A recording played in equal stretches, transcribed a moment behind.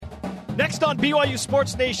Next on BYU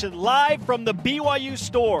Sports Nation, live from the BYU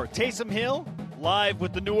store. Taysom Hill, live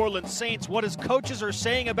with the New Orleans Saints. What his coaches are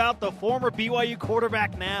saying about the former BYU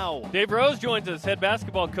quarterback now. Dave Rose joins us, head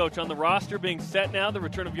basketball coach, on the roster being set now, the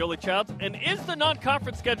return of Yoli Childs. And is the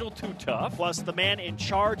non-conference schedule too tough? Plus, the man in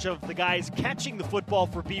charge of the guys catching the football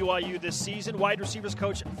for BYU this season, wide receivers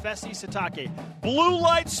coach Fusi Sitake. Blue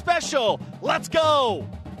Light Special. Let's go.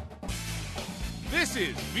 This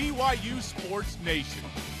is BYU Sports Nation,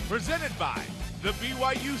 presented by the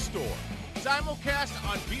BYU Store. Simulcast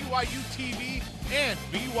on BYU TV and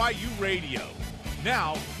BYU Radio.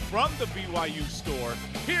 Now, from the BYU Store,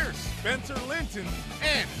 here's Spencer Linton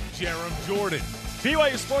and Jarom Jordan.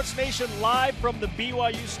 BYU Sports Nation live from the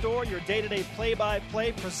BYU Store, your day-to-day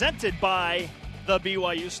play-by-play presented by the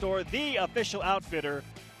BYU Store, the official outfitter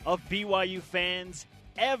of BYU fans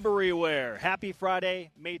everywhere. Happy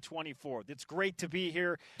Friday, May 24th. It's great to be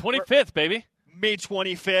here. 25th, baby. May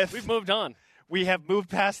 25th. We've moved on. We have moved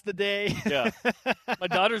past the day. Yeah. My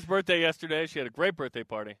daughter's birthday yesterday. She had a great birthday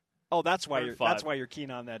party. Oh, that's why you're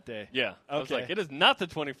keen on that day. Yeah. Okay. I was like, it is not the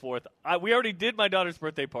 24th. We already did my daughter's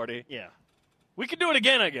birthday party. Yeah. We could do it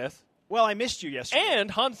again, I guess. Well, I missed you yesterday. And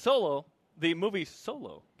Han Solo, the movie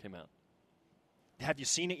Solo, came out. Have you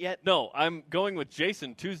seen it yet? No, I'm going with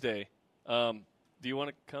Jason Tuesday. Do you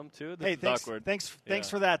want to come too? This is awkward. Thanks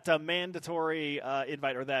for that mandatory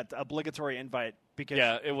invite or that obligatory invite.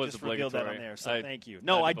 Because it was just revealed that on there. So thank you.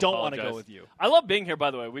 No, I don't want to go with you. I love being here,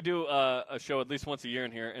 by the way. We do a show at least once a year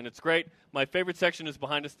in here, and it's great. My favorite section is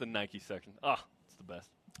behind us, the Nike section. It's the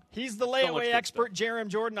best. He's the layaway expert, Jarom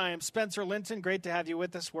Jordan. I am Spencer Linton. Great to have you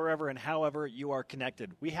with us wherever and however you are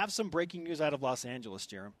connected. We have some breaking news out of Los Angeles,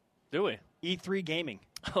 Jarom. Do we? E3 Gaming.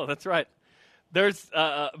 Oh, that's right. There's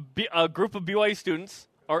a group of BYU students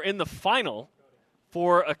are in the final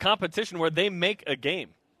for a competition where they make a game.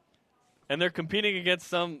 And they're competing against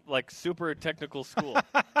some, super technical school.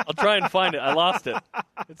 I'll try and find it. I lost it.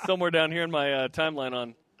 It's somewhere down here in my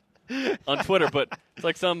timeline on Twitter. But it's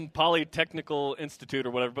like some Polytechnical Institute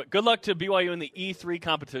or whatever. But good luck to BYU in the E3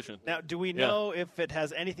 competition. Now, do we know if it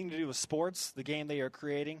has anything to do with sports, the game they are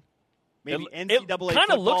creating? Maybe NCAA It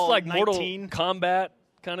kind of looks like 19? Mortal Kombat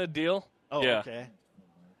kind of deal. Oh, yeah. Okay.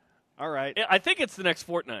 All right. I think it's the next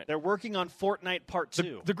Fortnite. They're working on Fortnite Part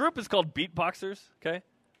 2. The group is called Beatboxers, okay?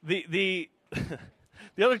 The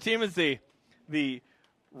other team is the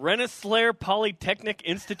Rensselaer Polytechnic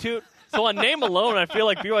Institute. So on name alone, I feel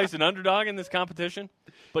like BYU is an underdog in this competition.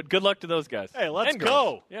 But good luck to those guys. Hey, let's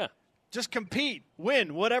go. Yeah. Just compete.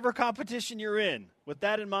 Win whatever competition you're in. With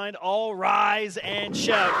that in mind, all rise and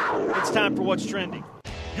shout. It's time for What's Trending.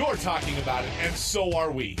 You're talking about it, and so are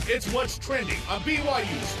we. It's What's Trending on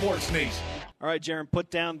BYU Sports Nation. All right, Jarom, put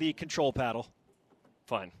down the control paddle.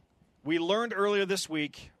 Fine. We learned earlier this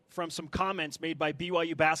week from some comments made by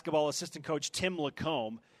BYU basketball assistant coach Tim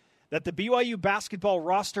Lacombe that the BYU basketball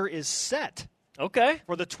roster is set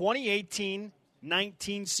for the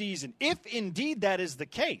 2018-19 season. If indeed that is the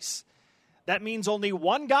case, that means only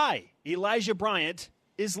one guy, Elijah Bryant,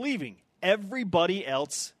 is leaving. Everybody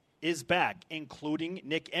else is back, including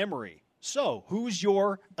Nick Emery. So, who's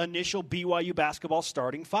your initial BYU basketball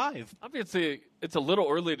starting five? Obviously, it's a little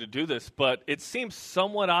early to do this, but it seems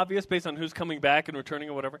somewhat obvious based on who's coming back and returning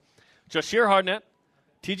or whatever. Jashir Hardnett,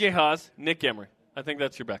 TJ Haas, Nick Emery. I think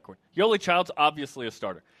that's your backcourt. Yoli Childs, obviously a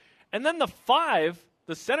starter. And then the five,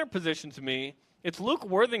 the center position to me, it's Luke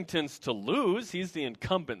Worthington's to lose. He's the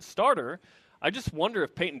incumbent starter. I just wonder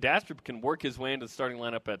if Peyton Dastrup can work his way into the starting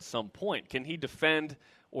lineup at some point. Can he defend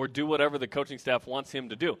or do whatever the coaching staff wants him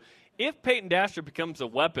to do? If Peyton Dastrup becomes a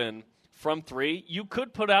weapon from three, you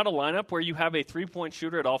could put out a lineup where you have a three-point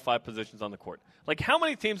shooter at all five positions on the court. Like, how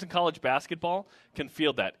many teams in college basketball can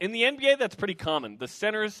field that? In the NBA, that's pretty common. The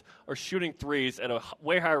centers are shooting threes at a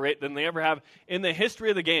way higher rate than they ever have in the history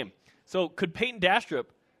of the game. So could Peyton Dastrup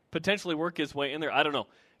potentially work his way in there? I don't know.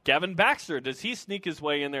 Gavin Baxter, does he sneak his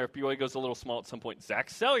way in there if BYU goes a little small at some point? Zach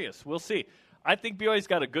Sellius, we'll see. I think BYU's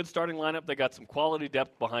got a good starting lineup. They got some quality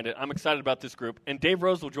depth behind it. I'm excited about this group. And Dave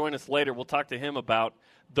Rose will join us later. We'll talk to him about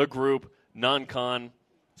the group, non-con,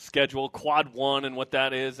 schedule, quad one, and what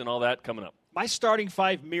that is and all that coming up. My starting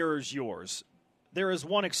five mirrors yours. There is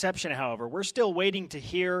one exception, however. We're still waiting to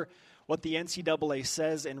hear what the NCAA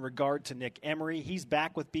says in regard to Nick Emery. He's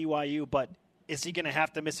back with BYU, but is he going to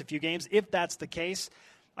have to miss a few games? If that's the case,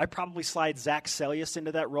 I probably slide Zach Sellius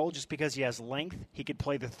into that role just because he has length. He could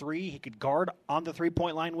play the three. He could guard on the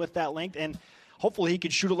three-point line with that length, and hopefully he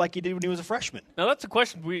could shoot it like he did when he was a freshman. Now, that's a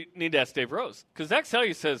question we need to ask Dave Rose, because Zach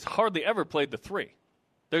Sellius has hardly ever played the three.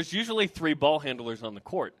 There's usually three ball handlers on the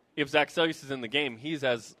court. If Zach Sellius is in the game, he's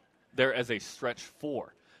there as a stretch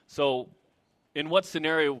four. So in what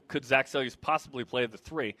scenario could Zach Sellius possibly play the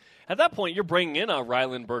 3? At that point, you're bringing in a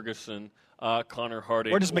Rylan Bergerson, Connor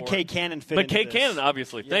Harding. Where does McKay Cannon fit into this? McKay Cannon,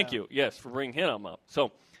 obviously. Yeah. Thank you. Yes, for bringing him up. So,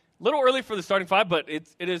 a little early for the starting 5, but it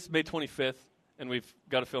is May 25th, and we've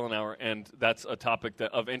got to fill an hour, and that's a topic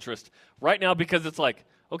of interest right now because it's like,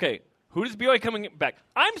 okay, who does BYU coming back?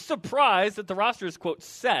 I'm surprised that the roster is, quote,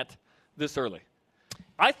 set this early.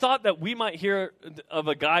 I thought that we might hear of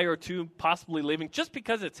a guy or two possibly leaving just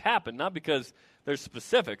because it's happened, not because there's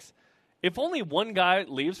specifics. If only one guy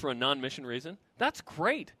leaves for a non-mission reason, that's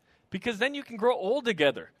great because then you can grow old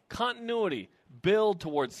together. Continuity, build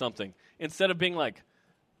towards something instead of being like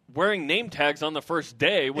wearing name tags on the first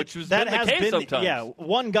day, which has been the case sometimes. Yeah,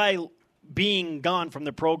 one guy being gone from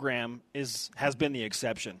the program has been the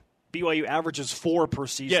exception. BYU averages 4 per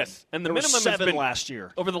season. Yes, and the there minimum was 7 has been, last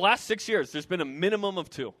year. Over the last 6 years, there's been a minimum of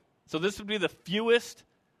 2. So this would be the fewest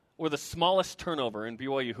or the smallest turnover in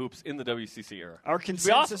BYU hoops in the WCC era. Our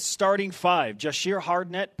consensus starting 5, Jashir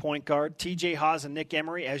Hardnett, point guard, TJ Haas and Nick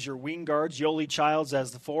Emery as your wing guards, Yoli Childs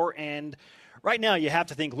as the 4, and right now you have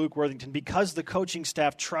to think Luke Worthington because the coaching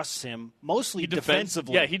staff trusts him, mostly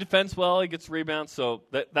defensively. Yeah, he defends well, he gets rebounds, so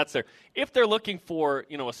that's there. If they're looking for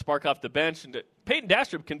a spark off the bench, and Peyton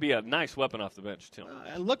Dastrup can be a nice weapon off the bench, too.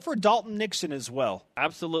 And look for Dalton Nixon as well.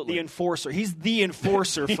 Absolutely. The enforcer. He's the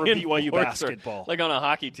enforcer for BYU basketball. Like on a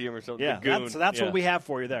hockey team or something. Yeah, that's what we have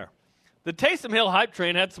for you there. The Taysom Hill hype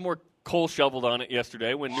train had some more coal shoveled on it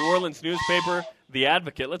yesterday when New Orleans newspaper, The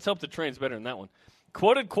Advocate, let's hope the train's better than that one,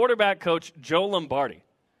 quoted quarterback coach Joe Lombardi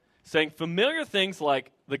saying familiar things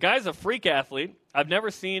like, the guy's a freak athlete. I've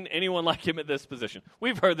never seen anyone like him at this position.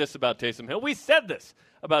 We've heard this about Taysom Hill. We said this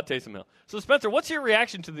about Taysom Hill. So, Spencer, what's your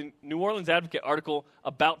reaction to the New Orleans Advocate article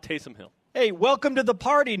about Taysom Hill? Hey, welcome to the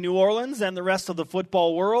party, New Orleans and the rest of the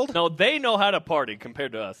football world. No, they know how to party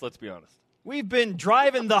compared to us, let's be honest. We've been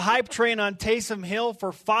driving the hype train on Taysom Hill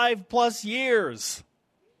for 5+ years.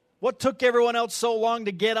 What took everyone else so long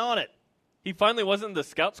to get on it? He finally wasn't the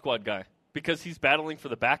scout squad guy because he's battling for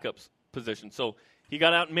the backups position. So he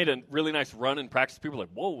got out and made a really nice run in practice. People were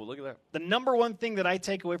like, whoa, look at that. The number one thing that I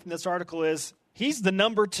take away from this article is he's the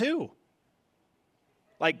number 2.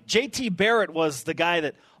 Like, J.T. Barrett was the guy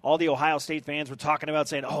that all the Ohio State fans were talking about,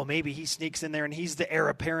 saying, oh, maybe he sneaks in there and he's the heir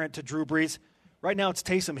apparent to Drew Brees. Right now it's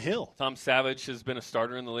Taysom Hill. Tom Savage has been a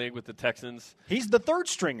starter in the league with the Texans. He's the third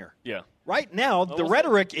stringer. Yeah. Right now, the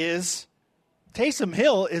rhetoric is Taysom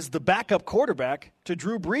Hill is the backup quarterback to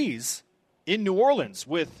Drew Brees in New Orleans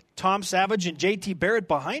with Tom Savage and J.T. Barrett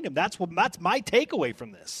behind him. That's my takeaway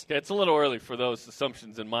from this. Okay, it's a little early for those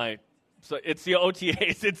assumptions in my – so it's the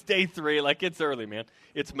OTAs. It's day 3. Like, it's early, man.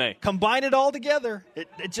 It's May. Combine it all together.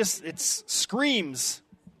 It screams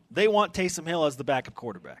they want Taysom Hill as the backup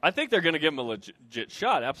quarterback. I think they're going to give him a legit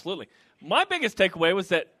shot, absolutely. My biggest takeaway was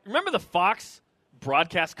that – remember the Fox –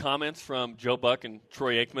 broadcast comments from Joe Buck and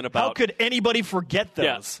Troy Aikman about how could anybody forget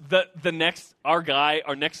those? Yeah,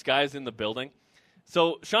 our next guy is in the building.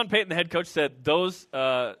 So Sean Payton, the head coach, said those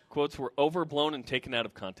quotes were overblown and taken out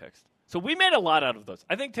of context. So we made a lot out of those.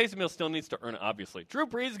 I think Taysom Hill still needs to earn it, obviously. Drew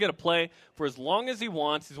Brees is going to play for as long as he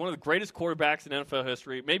wants. He's one of the greatest quarterbacks in NFL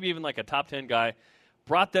history, maybe even like a top 10 guy.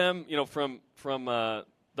 Brought them, from the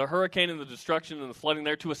hurricane and the destruction and the flooding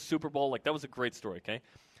there to a Super Bowl. Like, that was a great story, okay?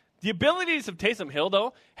 The abilities of Taysom Hill,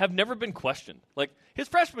 though, have never been questioned. Like, his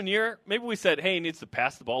freshman year, maybe we said, hey, he needs to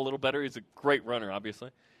pass the ball a little better. He's a great runner,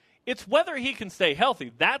 obviously. It's whether he can stay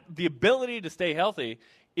healthy. The ability to stay healthy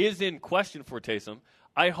is in question for Taysom.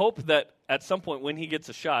 I hope that at some point when he gets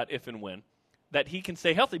a shot, if and when, that he can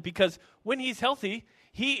stay healthy. Because when he's healthy,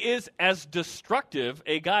 he is as destructive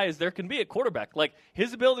a guy as there can be at quarterback. Like,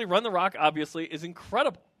 his ability to run the rock, obviously, is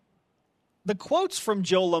incredible. The quotes from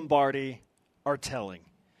Joe Lombardi are telling.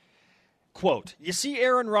 Quote, you see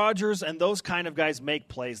Aaron Rodgers and those kind of guys make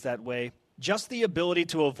plays that way. Just the ability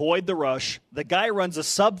to avoid the rush. The guy runs a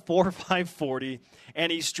sub 4.5 40, and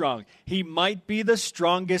he's strong. He might be the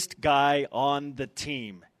strongest guy on the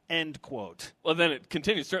team. End quote. Well, then it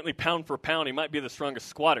continues. Certainly pound for pound, he might be the strongest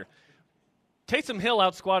squatter. Taysom Hill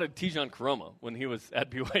outsquatted Tijon Karoma when he was at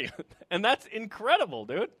BYU. And that's incredible,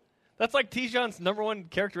 dude. That's like Tijon's number one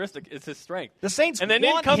characteristic is his strength. The Saints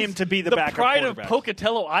want him to be the backup quarterback. The pride of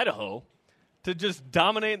Pocatello, Idaho, to just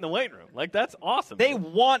dominate in the weight room. Like, that's awesome. They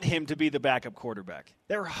want him to be the backup quarterback.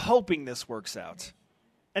 They're hoping this works out.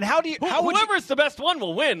 And whoever's the best one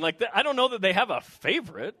will win. Like, I don't know that they have a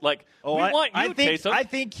favorite. Like, Taysom. I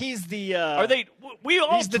think he's the.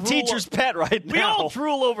 He's the teacher's pet right now. We all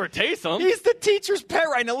drool over Taysom. He's the teacher's pet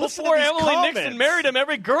right now. Listen Before to these Emily comments. Nixon married him,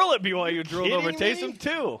 every girl at BYU drooled over Taysom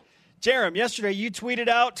too. Jarom, yesterday you tweeted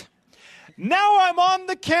out, "Now I'm on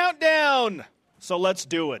the countdown, so let's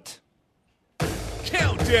do it."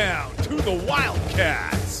 down to the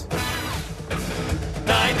Wildcats.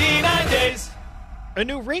 99 days. A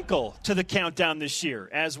new wrinkle to the countdown this year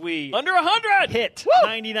as we Under 100. hit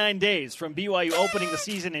 99 days from BYU opening the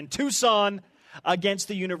season in Tucson against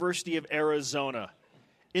the University of Arizona.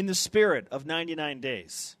 In the spirit of 99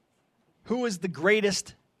 days, who is the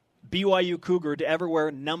greatest BYU Cougar to ever wear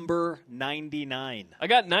number 99? I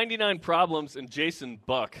got 99 problems, and Jason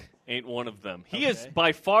Buck ain't one of them. He is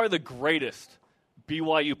by far the greatest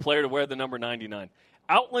BYU player to wear the number 99.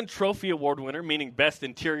 Outland Trophy Award winner, meaning best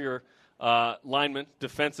interior lineman,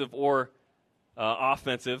 defensive or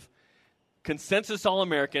offensive. Consensus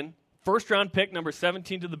All-American. First-round pick, number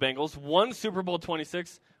 17 to the Bengals. Won Super Bowl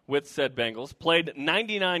 26 with said Bengals. Played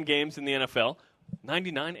 99 games in the NFL.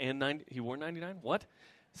 99 and 90. He wore 99? What?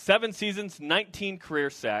 7 seasons, 19 career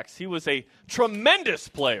sacks. He was a tremendous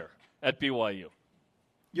player at BYU.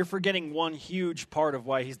 You're forgetting one huge part of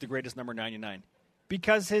why he's the greatest number 99.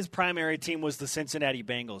 Because his primary team was the Cincinnati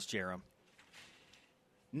Bengals, Jarom.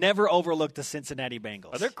 Never overlook the Cincinnati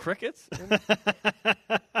Bengals. Are there crickets?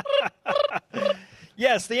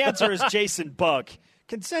 Yes, the answer is Jason Buck.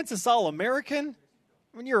 Consensus All-American?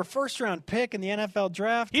 When you're a first-round pick in the NFL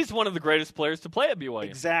draft? He's one of the greatest players to play at BYU.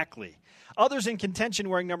 Exactly. Others in contention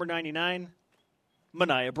wearing number 99,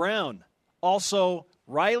 Mania Brown. Also,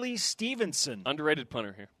 Riley Stevenson. Underrated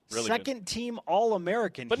punter here. Really Second-team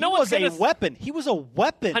All-American. But he was a weapon. He was a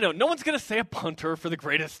weapon. I know. No one's going to say a punter for the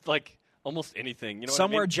greatest, almost anything. You know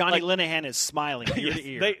Somewhere what I mean? Johnny Linehan is smiling ear to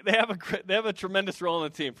ear. They have a tremendous role on the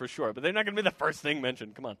team for sure, but they're not going to be the first thing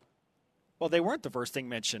mentioned. Come on. Well, they weren't the first thing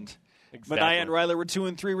mentioned. Exactly. Mania and Riley were 2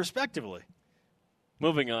 and 3 respectively.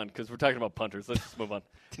 Moving on, because we're talking about punters. Let's just move on.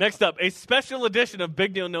 Next up, a special edition of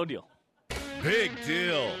Big Deal, No Deal. Big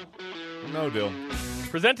deal. No deal.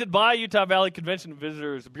 Presented by Utah Valley Convention and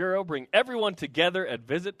Visitors Bureau. Bring everyone together at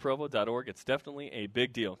visitprovo.org. It's definitely a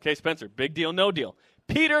big deal. Okay, Spencer, big deal, no deal.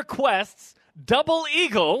 Peter Quest's double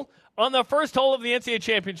eagle on the first hole of the NCAA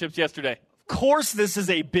championships yesterday. Of course this is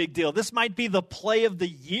a big deal. This might be the play of the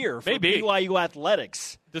year for BYU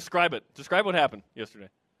athletics. Describe it. Describe what happened yesterday.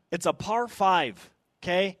 It's a par 5,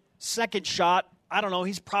 okay? Second shot, I don't know,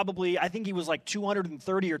 I think he was like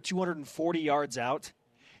 230 or 240 yards out.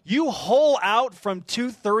 You hole out from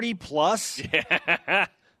 230 plus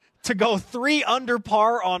to go 3 under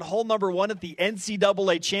par on hole number 1 at the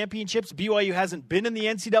NCAA championships. BYU hasn't been in the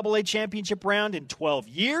NCAA championship round in 12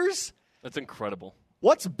 years. That's incredible.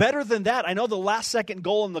 What's better than that? I know the last-second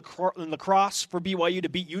goal in the cross for BYU to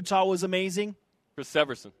beat Utah was amazing. Chris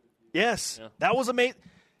Severson. Yes, that was amazing.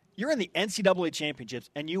 You're in the NCAA championships,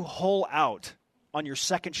 and you hole out on your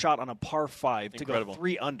second shot on a par 5 to go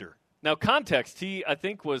 3 under. Now, context, he, I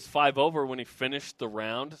think, was 5 over when he finished the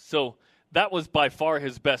round. So that was by far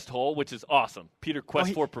his best hole, which is awesome. Peter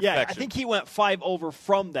Quest for perfection. Yeah, I think he went 5 over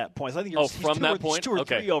from that point. So I think he's from that point? 2 or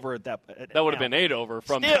 3 over at that point. That would have been 8 over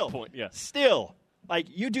from that point, yeah. Still,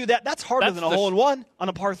 you do that. That's harder than a hole-in-one on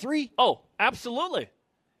a par 3. Oh, absolutely.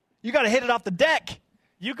 You got to hit it off the deck.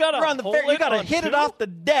 You got to hit it off the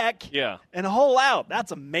deck and hole out.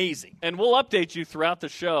 That's amazing. And we'll update you throughout the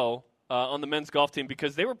show on the men's golf team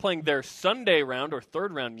because they were playing their Sunday round or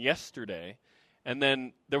third round yesterday, and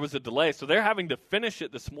then there was a delay. So they're having to finish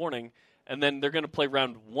it this morning, and then they're going to play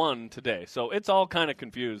round 1 today. So it's all kind of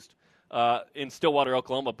confused in Stillwater,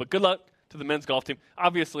 Oklahoma. But good luck to the men's golf team.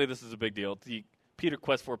 Obviously, this is a big deal. The Peter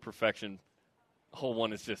Quest for perfection hole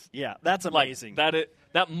 1 is just that's amazing.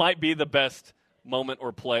 That might be the best moment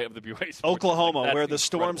or play of the BYU Sports. Oklahoma, where the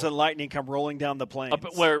storms and lightning come rolling down the plains.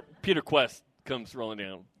 Where Peter Quest comes rolling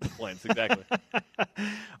down the plains, exactly.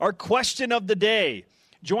 Our question of the day.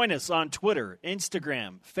 Join us on Twitter,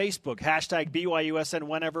 Instagram, Facebook, hashtag BYUSN,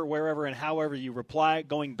 whenever, wherever, and however you reply.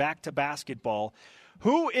 Going back to basketball,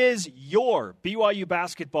 who is your BYU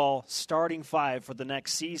basketball starting 5 for the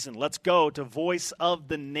next season? Let's go to Voice of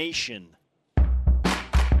the Nation.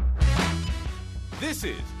 This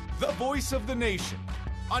is the Voice of the Nation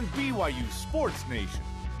on BYU Sports Nation.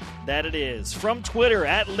 That it is. From Twitter,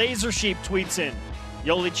 at LaserSheep tweets in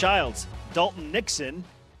Yoli Childs, Dalton Nixon,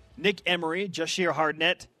 Nick Emery, Jashir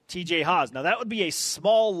Hardnett, TJ Haas. Now, that would be a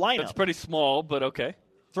small lineup. That's pretty small, but okay.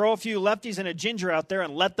 Throw a few lefties and a ginger out there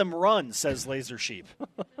and let them run, says LaserSheep.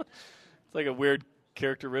 It's like a weird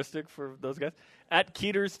characteristic for those guys. At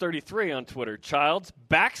Keeters33 on Twitter, Childs,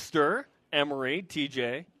 Baxter, Emery,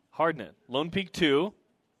 TJ, Hardnett, Lone Peak 2,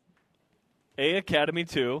 A Academy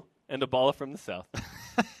 2, and Abala from the South.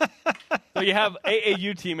 So you have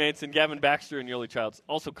AAU teammates and Gavin Baxter and Yoli Childs.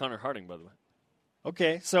 Also Connor Harding, by the way.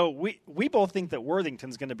 Okay, so we both think that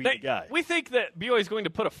Worthington's going to be the guy. We think that BYU is going to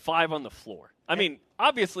put a 5 on the floor. I mean,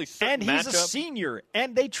 obviously, and he's matchup. a senior,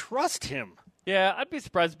 and they trust him. Yeah, I'd be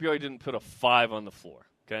surprised if BYU didn't put a 5 on the floor,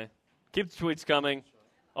 okay? Keep the tweets coming.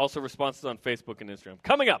 Also, responses on Facebook and Instagram.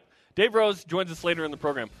 Coming up, Dave Rose joins us later in the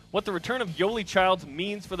program. What the return of Yoli Childs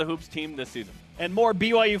means for the Hoops team this season. And more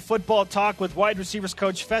BYU football talk with wide receivers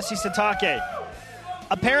coach Fusi Sitake.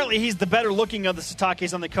 Apparently, he's the better looking of the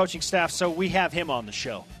Sitakes on the coaching staff, so we have him on the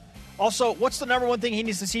show. Also, what's the number one thing he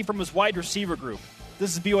needs to see from his wide receiver group?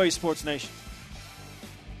 This is BYU Sports Nation.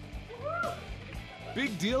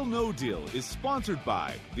 Big Deal No Deal is sponsored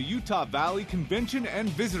by the Utah Valley Convention and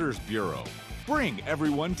Visitors Bureau. Bring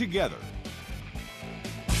everyone together.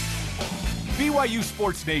 BYU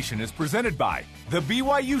Sports Nation is presented by the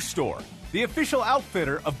BYU Store, the official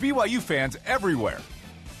outfitter of BYU fans everywhere.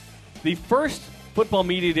 The first football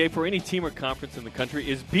media day for any team or conference in the country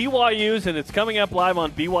is BYU's, and it's coming up live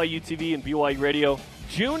on BYU TV and BYU Radio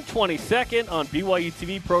June 22nd on BYU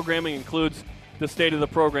TV. Programming includes the State of the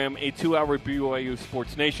Program, a 2-hour BYU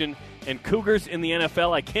Sports Nation, and Cougars in the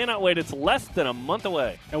NFL. I cannot wait. It's less than a month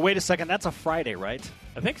away. And wait a second, that's a Friday, right?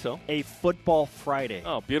 I think so. A football Friday.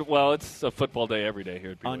 Oh, beautiful. Well, it's a football day every day here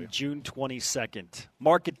at BYU. On June 22nd.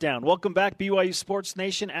 Mark it down. Welcome back, BYU Sports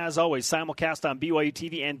Nation. As always, simulcast on BYU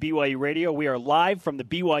TV and BYU Radio. We are live from the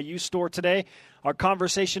BYU store today. Our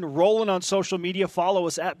conversation rolling on social media. Follow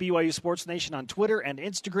us at BYU Sports Nation on Twitter and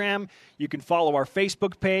Instagram. You can follow our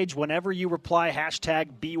Facebook page. Whenever you reply,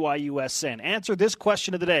 hashtag BYUSN. Answer this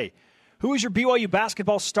question of the day. Who is your BYU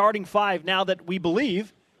basketball starting 5 now that we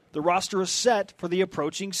believe the roster is set for the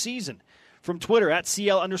approaching season? From Twitter, at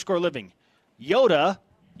CL_living. Yoda,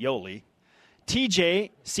 Yoli. TJ,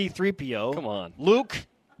 C3PO. Come on. Luke,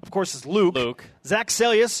 of course it's Luke. Zach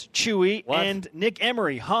Celius, Chewy. What? And Nick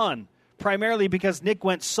Emery, Han. Primarily because Nick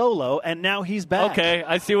went solo, and now he's back. Okay,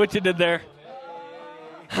 I see what you did there.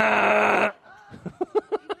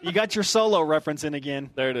 You got your solo reference in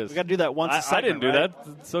again. There it is. We got to do that once a second. I didn't do right?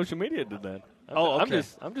 that. Social media did that. Oh, okay. I'm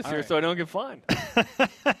just All here right. so I don't get fined.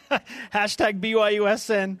 Hashtag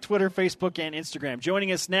BYUSN, Twitter, Facebook, and Instagram.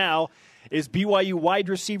 Joining us now is BYU wide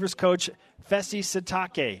receivers coach Fusi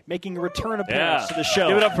Sitake, making a return appearance to the show.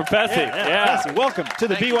 Give it up for Fusi. Yeah. Fusi, welcome to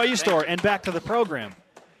the BYU store and back to the program.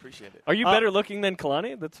 Appreciate it. Are you better looking than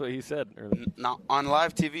Kalani? That's what he said earlier. No, on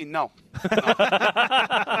live TV, no.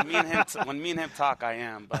 When me and him talk, I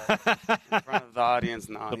am. But in front of the audience,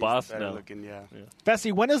 no. The boss, better no. looking, yeah.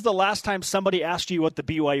 Fusi, when is the last time somebody asked you what the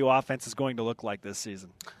BYU offense is going to look like this season?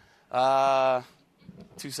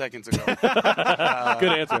 2 seconds ago.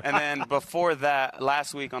 Good answer. And then before that,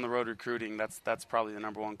 last week on the road recruiting, that's probably the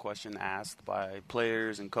number one question asked by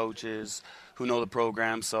players and coaches who know the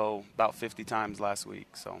program. So about 50 times last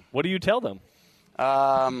week. So what do you tell them?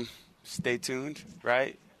 Stay tuned,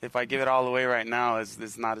 right? If I give it all away right now,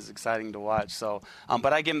 it's not as exciting to watch. So,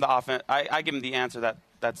 but I give him the offense. I give him the answer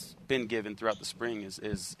that's been given throughout the spring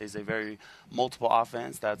is a very multiple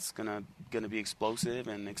offense that's gonna be explosive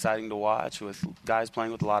and exciting to watch with guys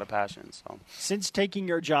playing with a lot of passion. So, since taking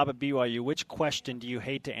your job at BYU, which question do you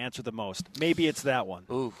hate to answer the most? Maybe it's that one.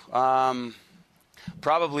 Ooh,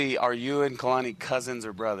 probably are you and Kalani cousins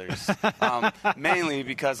or brothers? Mainly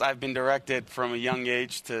because I've been directed from a young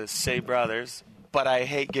age to say brothers. But I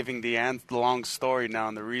hate giving the long story now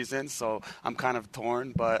and the reason, so I'm kind of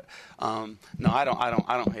torn. But no, I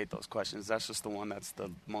don't hate those questions. That's just the one that's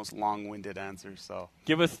the most long-winded answer. So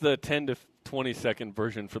give us the 10 to 20-second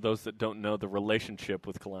version for those that don't know the relationship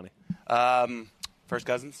with Kalani. First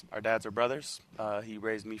cousins. Our dads are brothers. He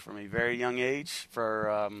raised me from a very young age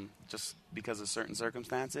for just because of certain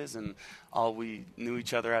circumstances, and all we knew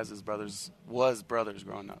each other as his brothers was brothers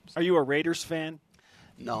growing up. So. Are you a Raiders fan?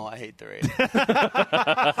 No, I hate the Raiders.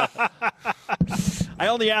 I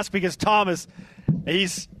only ask because Thomas,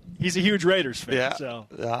 he's a huge Raiders fan. Yeah, so.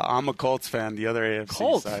 I'm a Colts fan, the other AFC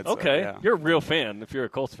Colts? side. Okay. So, yeah. You're a real fan if you're a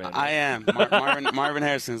Colts fan. Right? I am. Marvin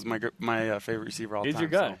Harrison is my favorite receiver all He's time. your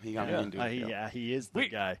guy. So he got me into it. He is the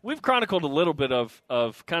guy. We've chronicled a little bit of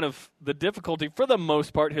kind of the difficulty, for the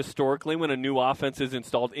most part, historically, when a new offense is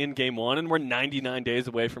installed in Game 1, and we're 99 days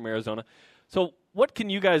away from Arizona. So what can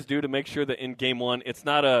you guys do to make sure that in Game 1, it's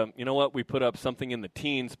not we put up something in the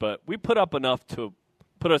teens, but we put up enough to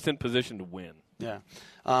put us in position to win? Yeah.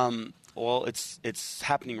 Well, it's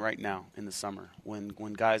happening right now in the summer when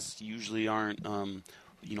guys usually aren't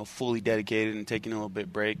fully dedicated and taking a little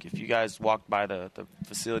bit break. If you guys walk by the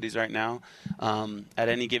facilities right now, at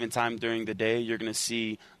any given time during the day, you're going to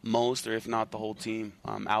see most, or if not the whole team,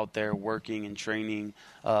 out there working and training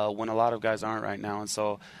when a lot of guys aren't right now. And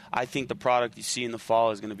so I think the product you see in the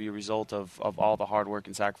fall is going to be a result of all the hard work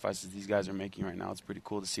and sacrifices these guys are making right now. It's pretty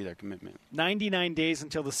cool to see their commitment. 99 days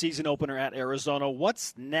until the season opener at Arizona.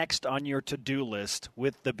 What's next on your to-do list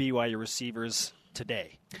with the BYU receivers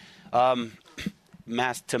today?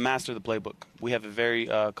 To master the playbook. We have a very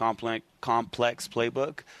complex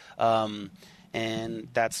playbook, and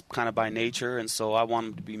that's kind of by nature. And so I want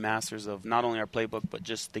them to be masters of not only our playbook, but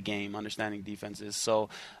just the game, understanding defenses. So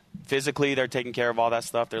physically, they're taking care of all that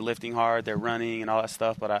stuff. They're lifting hard, they're running and all that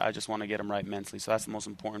stuff, but I just want to get them right mentally. So that's the most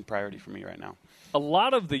important priority for me right now. A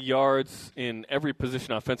lot of the yards in every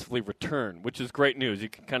position offensively return, which is great news. You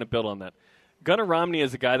can kind of build on that. Gunnar Romney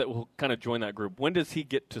is a guy that will kind of join that group. When does he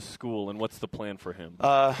get to school, and what's the plan for him?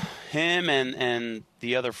 Him and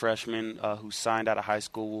the other freshman who signed out of high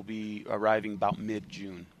school will be arriving about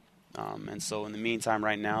mid-June. And so in the meantime,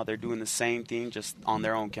 right now, they're doing the same thing just on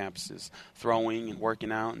their own campuses, throwing and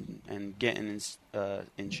working out and getting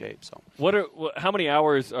in shape. So, how many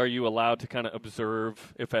hours are you allowed to kind of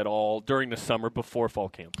observe, if at all, during the summer before fall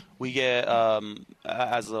camp? We get,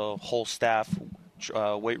 as a whole staff,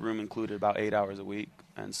 weight room included, about 8 hours a week.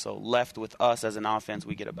 And so left with us as an offense,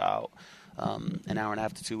 we get about an hour and a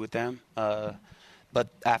half to 2 with them. But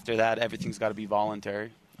after that, everything's got to be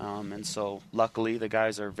voluntary. And so, luckily, the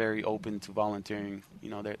guys are very open to volunteering,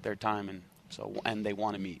 their time, and they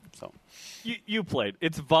want to meet. So, you played.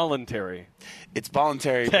 It's voluntary. It's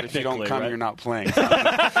voluntary, but if you don't come, right? You're not playing.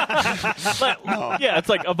 Yeah, it's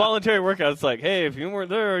like a voluntary workout. It's like, hey, if you weren't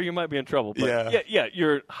there, you might be in trouble. But yeah,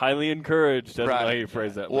 you're highly encouraged. I don't know how you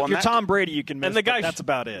phrase that. Well, if you're Tom Brady, you can miss. And the guy, that's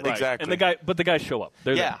about it. Right. Exactly. But the guys show up.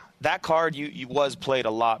 They're there. That card you was played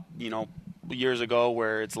a lot, years ago,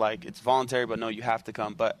 where it's like it's voluntary, but no, you have to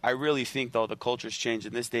come. But I really think, though, the culture's changed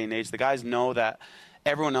in this day and age. The guys know that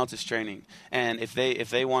everyone else is training, and if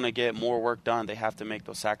they want to get more work done, they have to make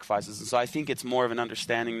those sacrifices. And so I think it's more of an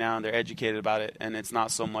understanding now, and they're educated about it, and it's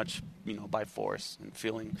not so much by force and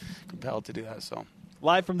feeling compelled to do that. So.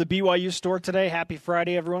 Live from the BYU store today. Happy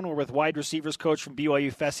Friday, everyone. We're with wide receivers coach from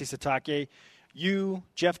BYU, Fusi Sitake. You,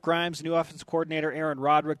 Jeff Grimes, new offensive coordinator, Aaron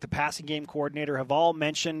Roderick, the passing game coordinator, have all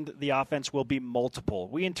mentioned the offense will be multiple.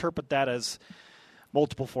 We interpret that as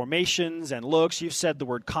multiple formations and looks. You've said the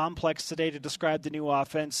word complex today to describe the new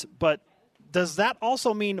offense, but does that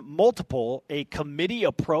also mean multiple, a committee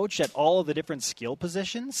approach at all of the different skill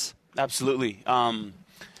positions? Absolutely. One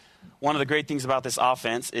of the great things about this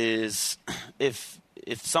offense is if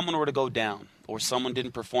someone were to go down, or someone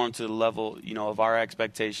didn't perform to the level, of our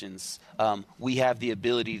expectations, we have the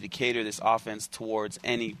ability to cater this offense towards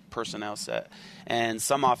any personnel set. And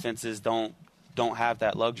some offenses don't have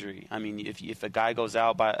that luxury. I mean, if a guy goes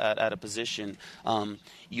out at a position,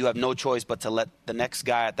 you have no choice but to let the next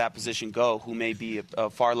guy at that position go, who may be a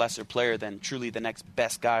far lesser player than truly the next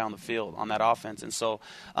best guy on the field on that offense. And so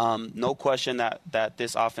no question that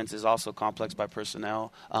this offense is also complex by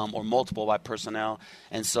personnel, or multiple by personnel.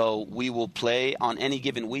 And so we will play on any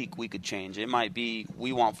given week. We could change. It might be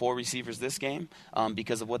we want 4 receivers this game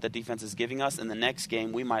because of what the defense is giving us. And the next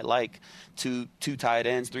game we might like two tight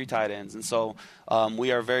ends, 3 tight ends. And so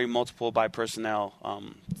we are very multiple by personnel,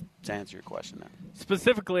 to answer your question there.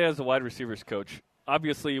 Specifically as a wide receivers coach,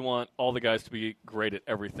 obviously you want all the guys to be great at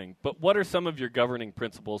everything, but what are some of your governing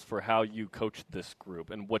principles for how you coach this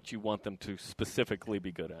group and what you want them to specifically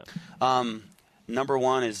be good at? Number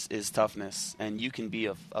one is toughness, and you can be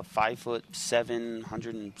a 5'7",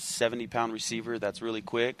 170-pound receiver that's really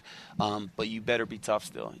quick, but you better be tough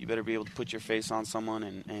still. You better be able to put your face on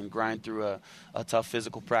someone and grind through a tough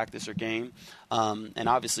physical practice or game. And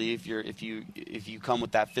obviously, if you come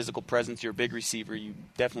with that physical presence, you're a big receiver. You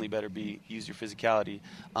definitely better use your physicality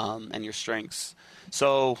and your strengths.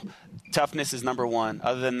 So toughness is number one.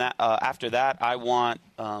 Other than that, after that, I want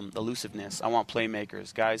elusiveness. I want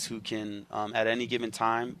playmakers, guys who can at any given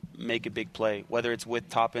time make a big play, whether it's with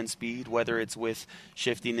top-end speed, whether it's with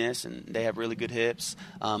shiftiness and they have really good hips,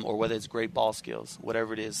 or whether it's great ball skills,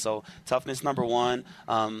 whatever it is. So toughness, number one,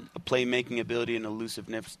 playmaking ability and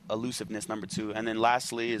elusiveness, number two. And then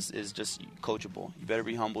lastly is just coachable. You better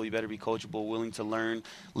be humble. You better be coachable, willing to learn,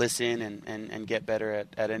 listen, and get better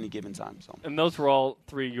at any given time. So. And those were all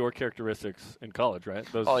 3 your characteristics in college, right?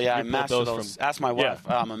 I mastered those. Ask my wife.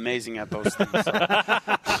 Yeah. I'm amazing at those things. So.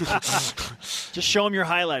 Just show them your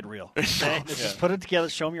highlight reel. Okay? Just put it together,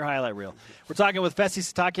 show them your highlight reel. We're talking with Fusi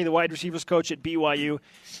Sitake, the wide receivers coach at BYU.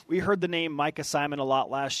 We heard the name Micah Simon a lot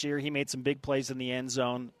last year. He made some big plays in the end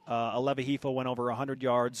zone. Aleva Hifo went over 100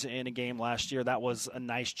 yards in a game last year. That was a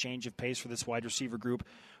nice change of pace for this wide receiver group.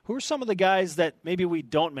 Who are some of the guys that maybe we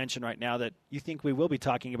don't mention right now that you think we will be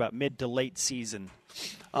talking about mid to late season?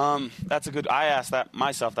 That's a good. I asked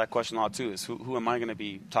myself that question a lot too. Is who am I going to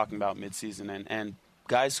be talking about mid-season and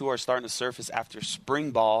guys who are starting to surface after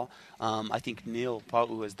spring ball. I think Neil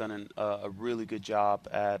Pa'u has done a really good job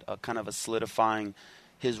at kind of a solidifying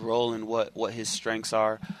his role and what his strengths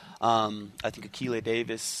are. I think Akile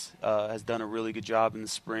Davis has done a really good job in the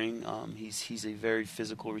spring. He's a very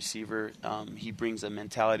physical receiver. He brings a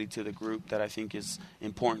mentality to the group that I think is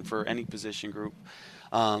important for any position group.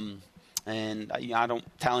 And I don't.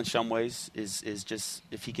 Talent Shumways is just,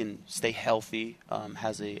 if he can stay healthy,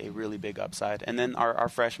 has a really big upside. And then our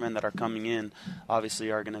freshmen that are coming in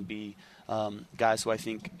obviously are going to be guys who I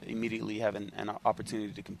think immediately have an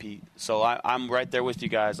opportunity to compete. So I'm right there with you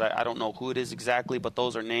guys. I don't know who it is exactly, but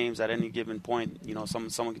those are names at any given point.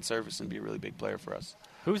 Someone can service and be a really big player for us.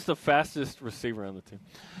 Who's the fastest receiver on the team?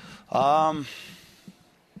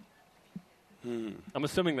 I'm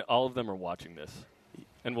assuming that all of them are watching this.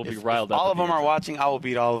 And we'll be riled up. All of them are watching. I will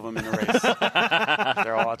beat all of them in a race.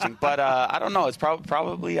 They're all watching. But I don't know. It's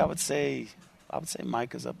probably I would say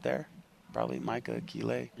Micah's up there. Probably Micah,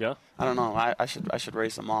 Akile. Yeah. I don't know. I should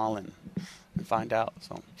race them all and find out.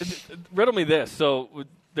 So riddle me this. So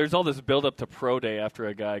there's all this build up to pro day after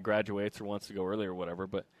a guy graduates or wants to go early or whatever.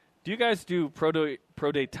 But do you guys do pro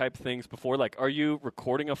day type things before? Like, are you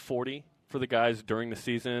recording a 40? For the guys during the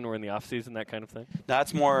season or in the off season, that kind of thing?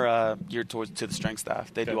 That's more geared to the strength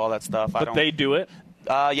staff. They do all that stuff. But they do it?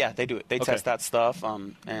 Yeah, they do it. They test that stuff.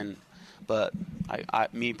 But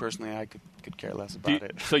me personally, I could care less about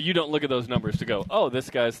it. So you don't look at those numbers to go, oh, this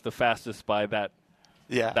guy's the fastest by that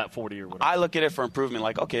 40 or whatever. I look at it for improvement.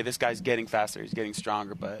 Like, okay, this guy's getting faster. He's getting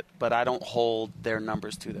stronger. But I don't hold their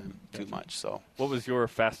numbers to them too much. So what was your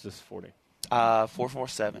fastest 40?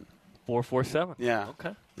 4.47. 4.47? Yeah.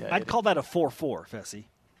 Okay. Yeah, I'd call that a 4.4, Fessy.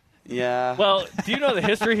 Yeah. Well, do you know the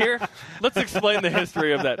history here? Let's explain the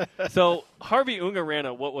history of that. So Harvey Unga ran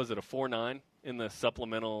a 4.9 in the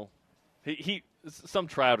supplemental. He some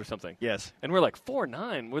tryout or something. Yes. And we're like,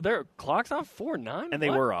 4.9? Were their clocks off 4.9? And they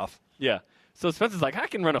were off. Yeah. So Spencer's like, I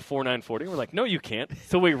can run a 4.940. We're like, no, you can't.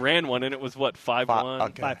 So we ran one, and it was what, 5.1?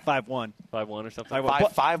 Okay. 5.1. 5.1 or something.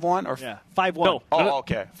 5.1 or 5.1. No. Oh,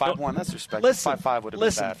 okay. 5.1. That's respectable. Listen, 5.5 would have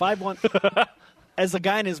been bad. 5.1. As a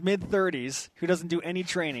guy in his mid-30s who doesn't do any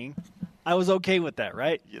training, I was okay with that,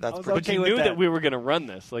 right? Yeah, that's but you knew that we were going to run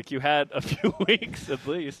this. Like, you had a few weeks at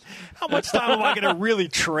least. How much time am I going to really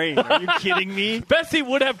train? Are you kidding me? Bessie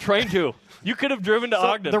would have trained you. You could have driven to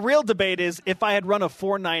Ogden. The real debate is, if I had run a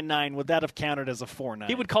 4.99, would that have counted as a 4.9?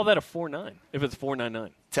 He would call that a 4.9 if it's 4.99.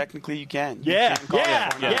 Technically, you can. Yeah,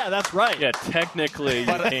 that's right. Yeah, technically you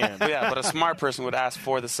can. Yeah, but a smart person would ask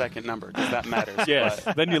for the second number because that matters. Yes,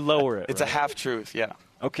 then you lower it. It's a half-truth, yeah.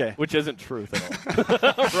 Okay. Which isn't truth at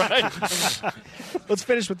all. Right? Let's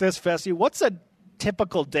finish with this, Fessy. What's a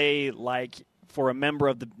typical day like for a member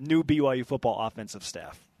of the new BYU football offensive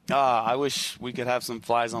staff? I wish we could have some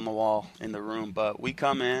flies on the wall in the room, but we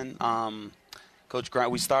come in. Coach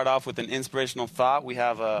Grant, we start off with an inspirational thought. We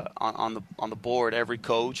have on the board every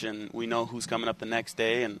coach, and we know who's coming up the next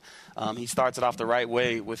day. And he starts it off the right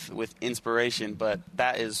way with inspiration, but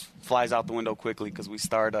that flies out the window quickly because we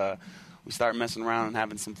start messing around and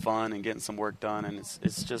having some fun and getting some work done, and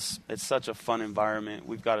it's such a fun environment.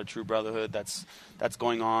 We've got a true brotherhood that's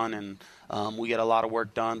going on, and we get a lot of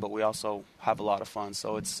work done, but we also have a lot of fun.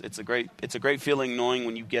 So it's a great feeling knowing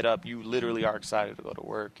when you get up, you literally are excited to go to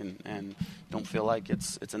work and don't feel like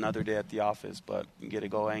it's another day at the office, but you get to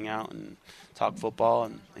go hang out and talk football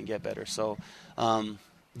and get better. So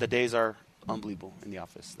the days are unbelievable in the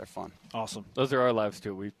office. They're fun. Awesome. Those are our lives,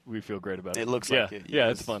 too. We feel great about it. It looks like it. Yeah,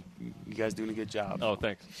 it's fun. You guys doing a good job. Oh,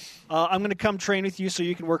 thanks. I'm going to come train with you so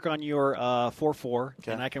you can work on your 4.4,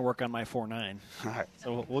 okay. and I can work on my 4.9. All right.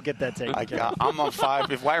 So we'll get that taken care of. I'm on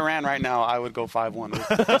 5. If I ran right now, I would go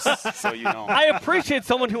 5.1, so you know. I appreciate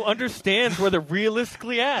someone who understands where they're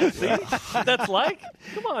realistically at. See what that's like?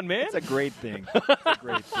 Come on, man. It's a great thing.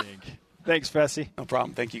 Thanks, Fessy. No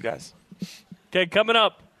problem. Thank you, guys. Okay, coming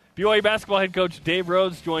up, BYU basketball head coach Dave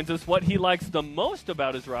Rhodes joins us. What he likes the most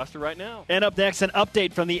about his roster right now. And up next, an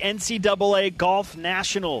update from the NCAA Golf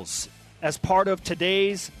Nationals as part of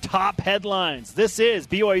today's top headlines. This is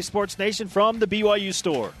BYU Sports Nation from the BYU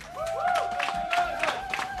Store.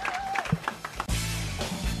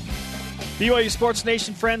 BYU Sports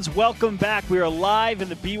Nation friends, welcome back. We are live in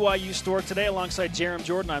the BYU Store today alongside Jarom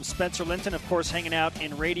Jordan. I'm Spencer Linton, of course, hanging out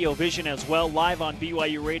in Radio Vision as well, live on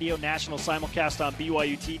BYU Radio, national simulcast on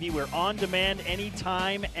BYU TV. We're on demand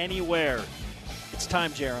anytime, anywhere. It's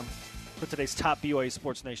time, Jarom, for today's top BYU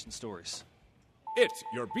Sports Nation stories. It's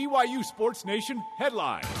your BYU Sports Nation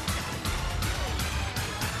headline.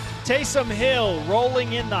 Taysom Hill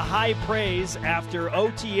rolling in the high praise after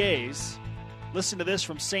OTAs. Listen to this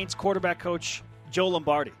from Saints quarterback coach Joe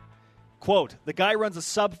Lombardi. Quote, the guy runs a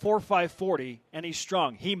sub 4.5 40, and he's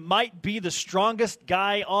strong. He might be the strongest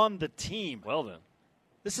guy on the team. Well then.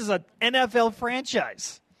 This is an NFL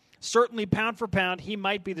franchise. Certainly, pound for pound, he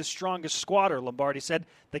might be the strongest squatter, Lombardi said.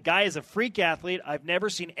 The guy is a freak athlete. I've never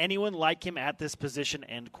seen anyone like him at this position,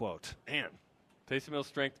 end quote. Man, Taysom Hill's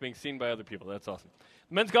strength being seen by other people. That's awesome.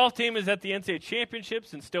 The men's golf team is at the NCAA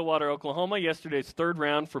Championships in Stillwater, Oklahoma. Yesterday's third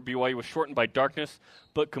round for BYU was shortened by darkness,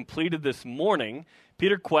 but completed this morning.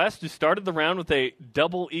 Peter Quest, who started the round with a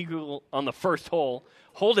double eagle on the first hole,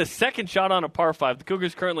 holed his second shot on a par 5. The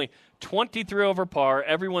Cougars currently 23 over par.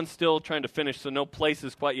 Everyone's still trying to finish, so no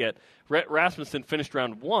places quite yet. Rhett Rasmussen finished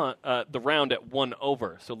the round at 1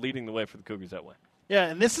 over, so leading the way for the Cougars that way. Yeah,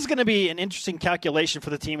 and this is going to be an interesting calculation for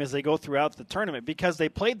the team as they go throughout the tournament because they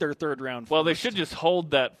played their third round first. Well, they should just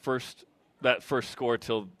hold that first score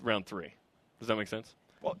till round 3. Does that make sense?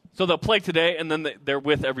 Well, so they'll play today, and then they're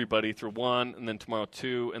with everybody through 1, and then tomorrow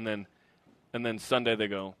 2, and then Sunday they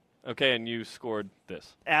go, okay, and you scored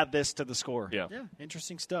this. Add this to the score. Yeah,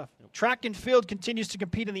 interesting stuff. Yep. Track and field continues to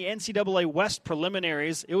compete in the NCAA West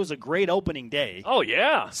preliminaries. It was a great opening day. Oh,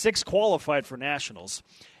 yeah. 6 qualified for nationals.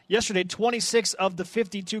 Yesterday, 26 of the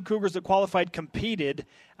 52 Cougars that qualified competed.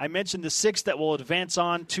 I mentioned the 6 that will advance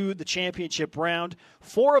on to the championship round.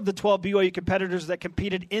 4 of the 12 BYU competitors that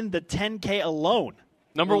competed in the 10K alone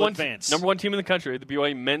Number one team in the country, the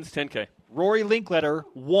BYU men's 10K. Rory Linkletter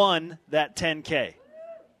won that 10K.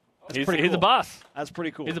 He's a boss. That's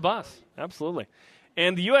pretty cool. He's a boss. Absolutely.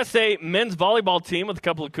 And the USA men's volleyball team with a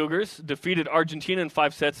couple of Cougars defeated Argentina in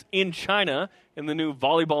 5 sets in China in the new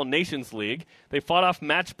Volleyball Nations League. They fought off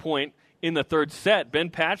match point in the third set. Ben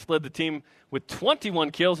Patch led the team with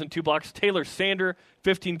 21 kills and 2 blocks. Taylor Sander,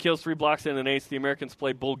 15 kills, 3 blocks, and an ace. The Americans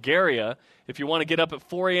play Bulgaria. If you want to get up at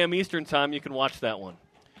 4 a.m. Eastern time, you can watch that one.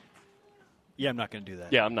 Yeah, I'm not going to do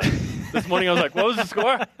that. Yeah, I'm not. This morning I was like, what was the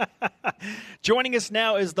score? Joining us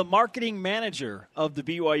now is the marketing manager of the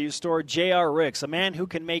BYU store, J.R. Ricks, a man who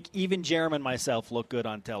can make even Jarom and myself look good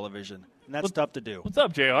on television. And that's tough to do. What's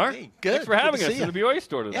up, JR? Hey, good. Thanks for having us in the BYU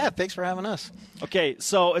store today. Yeah, thanks for having us. Okay,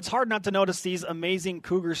 so it's hard not to notice these amazing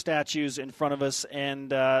Cougar statues in front of us,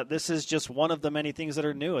 and this is just one of the many things that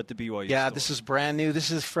are new at the BYU store. Yeah, this is brand new.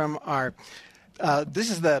 This is from our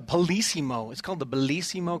this is the Belissimo. It's called the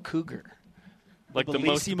Belissimo Cougar. Like the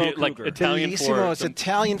Belissimo most like Italian Belissimo, for it's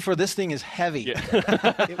Italian for this thing is heavy. Yeah.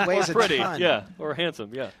 It weighs or pretty, a ton. yeah, or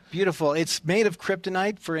handsome, yeah. Beautiful. It's made of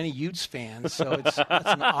kryptonite for any Utes fans, so it's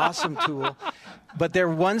an awesome tool. But they're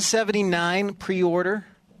 $179 pre-order.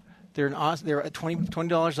 They're at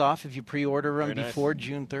 $20 off if you pre-order them before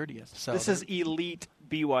June 30th. So this is elite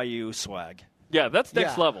BYU swag. Yeah, that's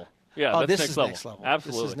next level. Yeah, that's this is next level.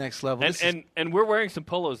 Absolutely. This is next level. And we're wearing some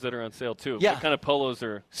polos that are on sale, too. Yeah. What kind of polos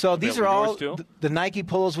are So these are all – the Nike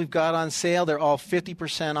polos we've got on sale. They're all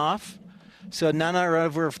 50% off. So none are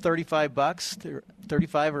over $35. They're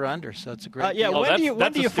 35 or under, so it's a great deal.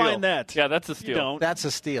 When do you find that? Yeah, that's a steal. You don't. That's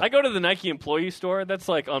a steal. I go to the Nike employee store. That's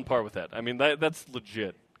like on par with that. I mean, that's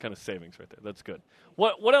legit kind of savings right there. That's good.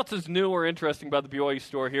 What else is new or interesting about the BYU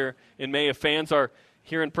store here in May if fans are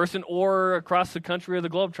here in person or across the country or the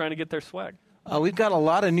globe trying to get their swag? We've got a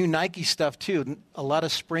lot of new Nike stuff, too. A lot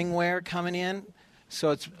of spring wear coming in. So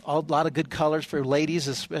it's a lot of good colors for ladies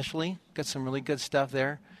especially. Got some really good stuff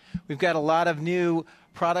there. We've got a lot of new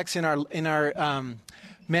products in our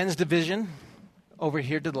men's division over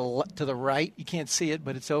here to the right. You can't see it,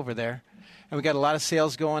 but it's over there. And we've got a lot of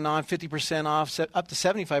sales going on, 50% off, up to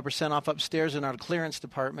 75% off upstairs in our clearance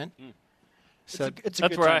department. So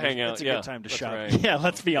that's where I hang out. It's a good time to shop. Yeah,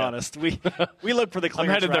 let's be honest. We look for the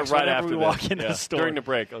clearance I'm headed there right after we walk into the store. During the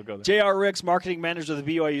break, I'll go there. J.R. Ricks, marketing manager of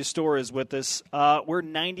the BYU store, is with us. We're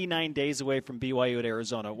 99 days away from BYU at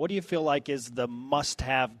Arizona. What do you feel like is the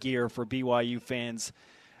must-have gear for BYU fans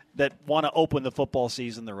that want to open the football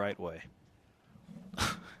season the right way?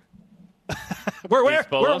 We're wearing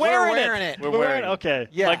it. We're wearing it. Okay.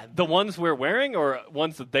 Yeah. Like the ones we're wearing or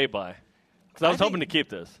ones that they buy? Because I was hoping to keep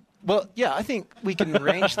this. Well, yeah, I think we can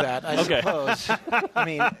arrange that, I suppose. I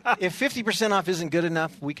mean, if 50% off isn't good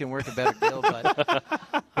enough, we can work a better deal.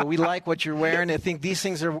 But we like what you're wearing. I think these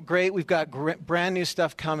things are great. We've got brand new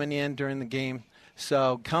stuff coming in during the game.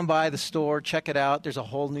 So come by the store, check it out. There's a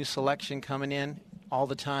whole new selection coming in all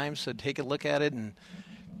the time. So take a look at it and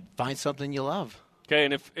find something you love. Okay,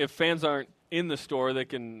 and if fans aren't in the store, they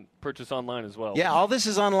can purchase online as well. Yeah, all this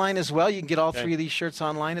is online as well. You can get all 3 of these shirts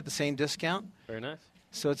online at the same discount. Very nice.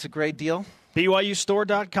 So it's a great deal.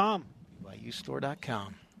 BYUstore.com.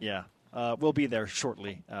 BYUstore.com. Yeah. We'll be there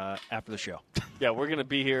shortly after the show. Yeah, we're going to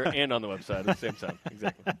be here and on the website at the same time.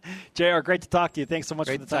 Exactly. JR, great to talk to you. Thanks so much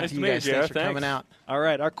for the time. Nice to meet you guys. Thanks for coming out. All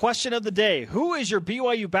right, our question of the day. Who is your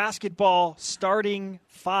BYU basketball starting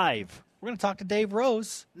 5? We're going to talk to Dave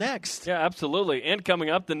Rose next. Yeah, absolutely. And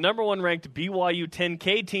coming up, the number 1 ranked BYU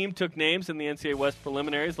 10K team took names in the NCAA West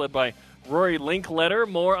preliminaries, led by Rory Linkletter.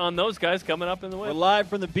 More on those guys coming up in the We're win. live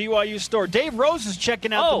from the BYU store. Dave Rose is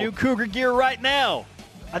checking out the new Cougar gear right now.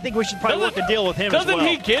 I think we should probably work a deal with him as well. Doesn't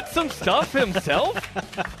he get some stuff himself?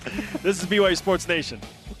 This is BYU Sports Nation.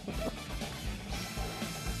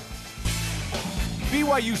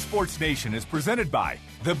 BYU Sports Nation is presented by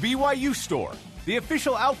the BYU Store, the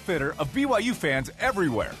official outfitter of BYU fans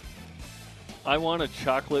everywhere. I want a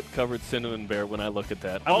chocolate-covered cinnamon bear when I look at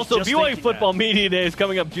that. I was Also, just BYU thinking Football that. Media Day is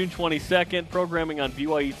coming up June 22nd. Programming on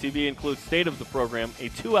BYU TV includes State of the Program, a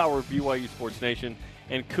 2-hour BYU Sports Nation,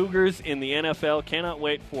 and Cougars in the NFL. Cannot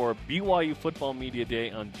wait for BYU Football Media Day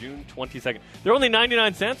on June 22nd. They're only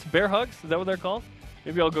 99 cents. Bear hugs, is that what they're called?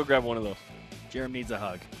 Maybe I'll go grab one of those. Jerem needs a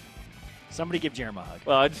hug. Somebody give Jerem a hug.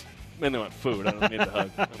 Well, I want food. I don't need the hug.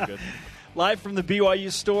 I'm good. Live from the BYU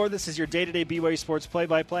store, this is your day-to-day BYU Sports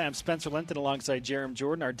play-by-play. I'm Spencer Linton alongside Jarom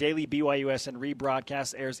Jordan. Our daily BYUSN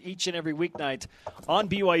rebroadcast airs each and every weeknight on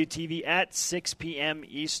BYU TV at 6 p.m.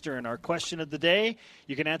 Eastern. Our question of the day,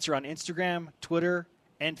 you can answer on Instagram, Twitter,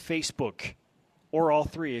 and Facebook, or all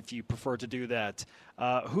three if you prefer to do that.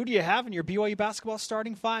 Who do you have in your BYU basketball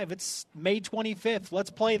starting 5? It's May 25th.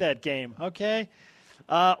 Let's play that game, okay?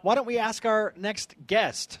 Why don't we ask our next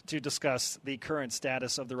guest to discuss the current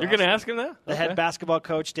status of the roster? You're going to ask him that? The head basketball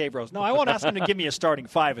coach, Dave Rose. No, I won't ask him to give me a starting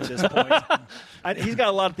 5 at this point. He's got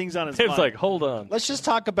a lot of things on his mind. It's like, hold on. Let's just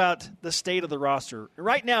talk about the state of the roster.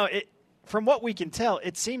 Right now, from what we can tell,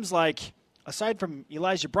 it seems like, aside from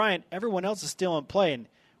Elijah Bryant, everyone else is still in play. And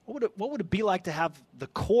what would it be like to have the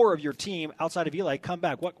core of your team outside of Eli come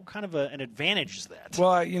back? What kind of an advantage is that?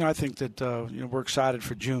 Well, I think that we're excited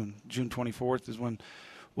for June. June 24th is when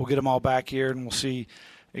we'll get them all back here, and we'll see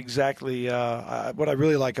exactly what I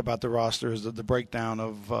really like about the roster is the breakdown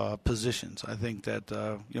of positions. I think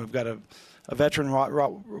that we've got a veteran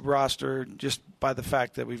roster just by the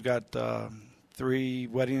fact that we've got 3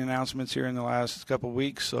 wedding announcements here in the last couple of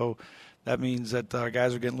weeks, so that means that our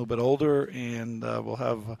guys are getting a little bit older, and we'll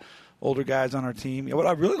have older guys on our team. What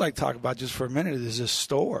I really like to talk about just for a minute is this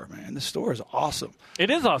store, man. This store is awesome.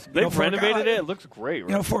 It is awesome. They've renovated it. It looks great.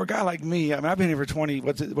 Right? For a guy like me, I've been here for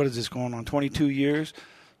 22 years.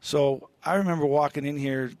 So I remember walking in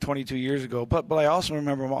here 22 years ago, but I also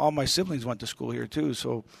remember all my siblings went to school here too.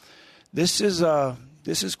 So this is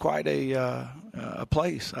quite a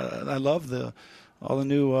place. I love all the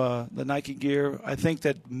new the Nike gear. I think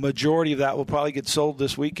that majority of that will probably get sold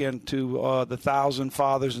this weekend to the 1,000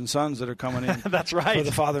 fathers and sons that are coming in. That's right. For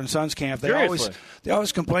the father and sons camp. They Seriously.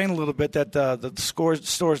 always complain a little bit that the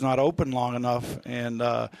store's not open long enough,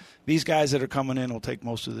 and these guys that are coming in will take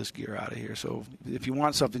most of this gear out of here. So if you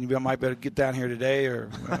want something, you might better get down here today,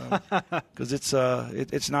 or because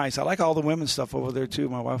it's nice. I like all the women's stuff over there too.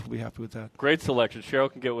 My wife will be happy with that. Great selection.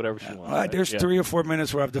 Cheryl can get whatever she wants. There's 3 or 4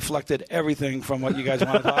 minutes where I've deflected everything from what you guys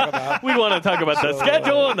want to talk about. We want to talk about the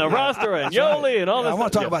schedule and the roster and Yoli and all this. I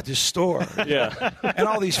want to talk about this store. Yeah. And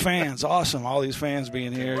all these fans. Awesome. All these fans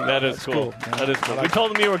being here. That is cool. Yeah, that is cool. We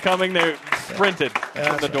told them you were coming. They sprinted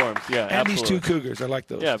from the dorms. Yeah, and absolutely. these 2 Cougars. I like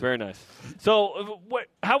those. Yeah, too. very nice. So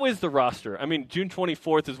how is the roster? I mean, June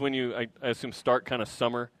 24th is when you, I assume, start kind of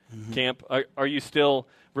summer camp. Are you still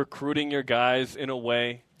recruiting your guys in a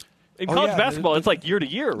way? In college basketball, it's like year to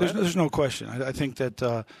year, right? There's no question. I think that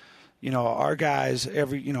our guys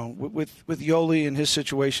with Yoli and his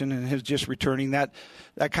situation and his just returning, that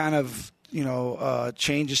kind of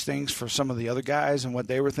changes things for some of the other guys and what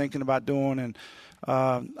they were thinking about doing. And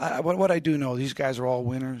what I do know, these guys are all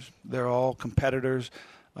winners. They're all competitors.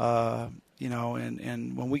 And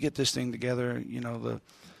when we get this thing together,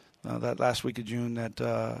 that last week of June, that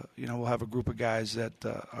we'll have a group of guys that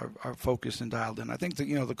are focused and dialed in. I think that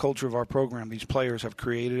the culture of our program, these players have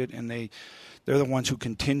created it, and they're the ones who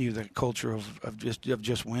continue the culture of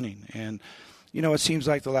just winning. And it seems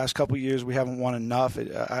like the last couple of years we haven't won enough.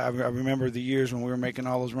 I remember the years when we were making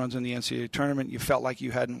all those runs in the NCAA tournament. You felt like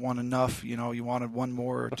you hadn't won enough. You wanted 1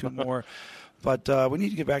 more or 2 more. But we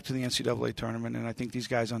need to get back to the NCAA tournament, and I think these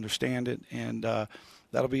guys understand it, and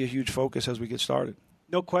that'll be a huge focus as we get started.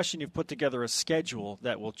 No question you've put together a schedule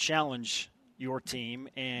that will challenge your team,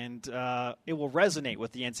 and it will resonate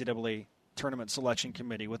with the NCAA Tournament Selection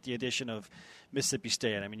Committee with the addition of Mississippi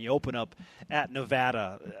State. I mean, you open up at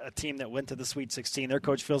Nevada, a team that went to the Sweet 16. Their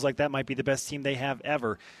coach feels like that might be the best team they have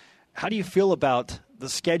ever. How do you feel about the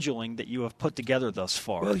scheduling that you have put together thus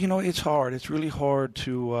far? Well, it's hard. It's really hard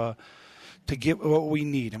to get what we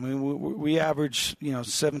need. I mean, we average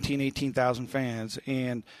 17,000, 18,000 fans,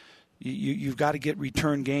 and you've got to get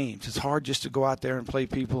return games. It's hard just to go out there and play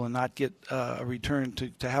people and not get a return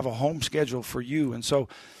to have a home schedule for you. And so,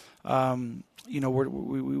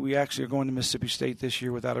 we actually are going to Mississippi State this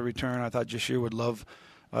year without a return. I thought Jashir would love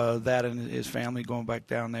that and his family going back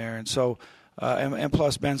down there. And so, and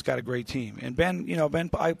plus Ben's got a great team. And Ben,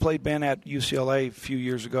 I played Ben at UCLA a few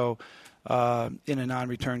years ago in a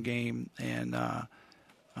non-return game, and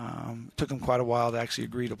took him quite a while to actually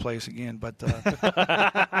agree to play us again. But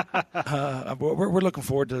we're looking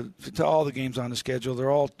forward to all the games on the schedule.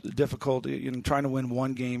 They're all difficult. Trying to win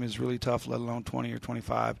one game is really tough, let alone 20 or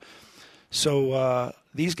 25. So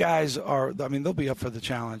these guys they'll be up for the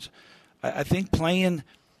challenge. I think playing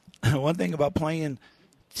one thing about playing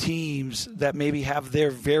teams that maybe have their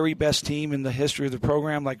very best team in the history of the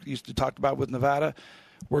program, like you talked about with Nevada,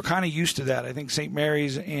 we're kind of used to that. I think St.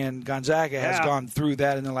 Mary's and Gonzaga has gone through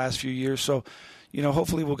that in the last few years. So,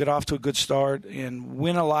 hopefully we'll get off to a good start and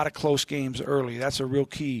win a lot of close games early. That's a real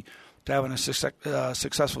key to having a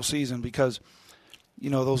successful season, because,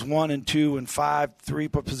 those 1 and 2 and 5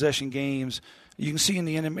 3-possession games, you can see in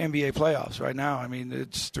the NBA playoffs right now. I mean,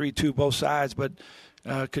 it's 3-2 both sides, but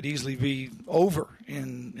could easily be over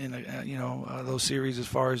in those series as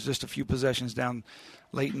far as just a few possessions down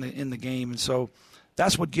late in the game. And so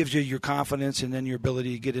that's what gives you your confidence and then your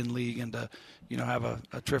ability to get in league and to, have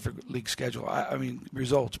a terrific league schedule. I mean,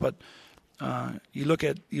 results. But you look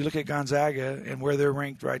at Gonzaga and where they're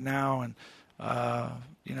ranked right now, and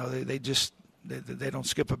they don't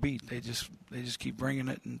skip a beat. They just keep bringing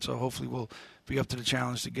it, and so hopefully we'll be up to the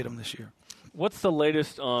challenge to get them this year. What's the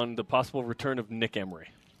latest on the possible return of Nick Emery?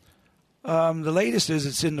 The latest is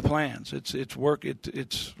it's in the plans. It's work.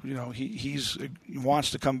 He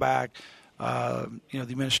wants to come back. The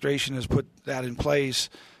administration has put that in place.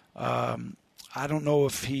 I don't know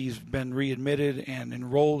if he's been readmitted and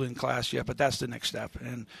enrolled in class yet, but that's the next step,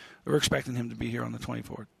 and we're expecting him to be here on the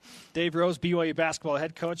 24th. Dave Rose, BYU basketball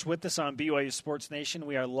head coach, with us on BYU Sports Nation.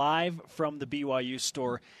 We are live from the BYU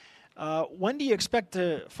store. When do you expect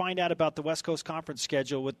to find out about the West Coast Conference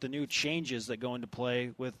schedule with the new changes that go into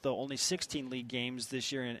play with only 16 league games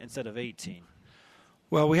this year instead of 18?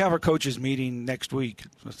 Well, we have our coaches meeting next week.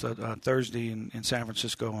 It's Thursday in San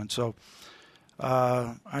Francisco, and so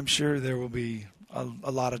I'm sure there will be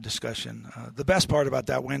a lot of discussion. The best part about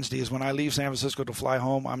that Wednesday is when I leave San Francisco to fly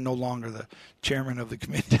home, I'm no longer the chairman of the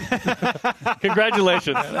committee.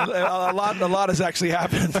 Congratulations! A lot has actually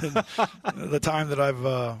happened in the time that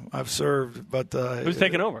I've served. But who's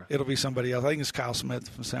taking over? It'll be somebody else. I think it's Kyle Smith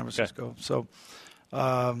from San Francisco. Okay. So,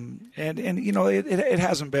 it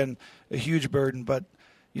hasn't been a huge burden, but.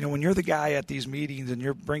 When you're the guy at these meetings and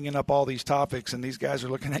you're bringing up all these topics and these guys are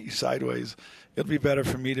looking at you sideways, it'll be better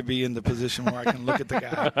for me to be in the position where I can look at the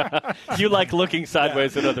guy. You like looking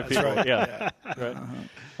sideways at other people. Right. Yeah. Right.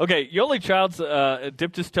 Okay, Yoli Childs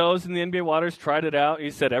dipped his toes in the NBA waters, tried it out.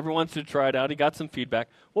 He said everyone should try it out. He got some feedback.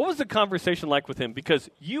 What was the conversation like with him? Because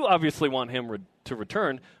you obviously want him to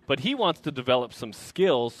return, but he wants to develop some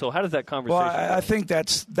skills. So how does that conversation go? I think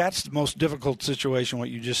that's the most difficult situation, what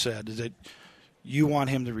you just said, is that you want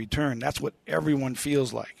him to return. That's what everyone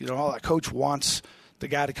feels like. A coach wants the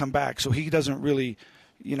guy to come back, so he doesn't really,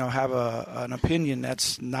 have an opinion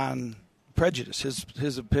that's non-prejudice.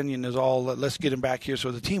 His opinion is all, let's get him back here so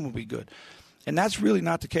the team will be good. And that's really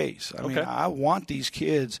not the case. I mean, I want these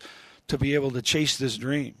kids to be able to chase this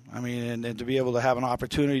dream. I mean, and to be able to have an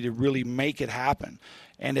opportunity to really make it happen.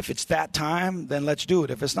 And if it's that time, then let's do it.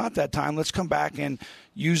 If it's not that time, let's come back and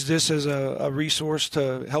use this as a resource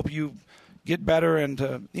to help you get better and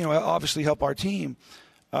to, obviously help our team.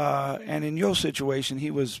 And in your situation, he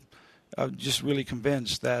was just really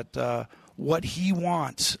convinced that what he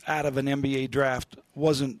wants out of an NBA draft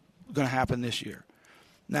wasn't going to happen this year.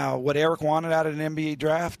 Now, what Eric wanted out of an NBA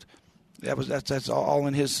draft, that's all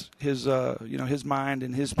in his mind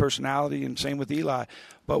and his personality, and same with Eli.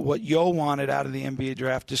 But what Yo wanted out of the NBA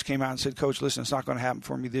draft just came out and said, Coach, listen, it's not going to happen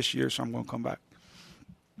for me this year, so I'm going to come back.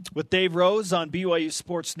 With Dave Rose on BYU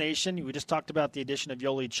Sports Nation, we just talked about the addition of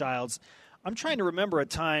Yoli Childs. I'm trying to remember a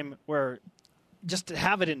time where just to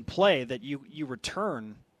have it in play that you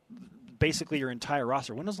return basically your entire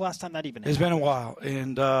roster. When was the last time that even happened? It's been a while,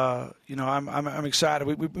 and I'm excited.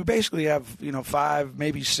 We basically have 5,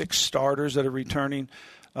 maybe 6 starters that are returning.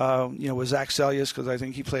 With Zach Sellius, because I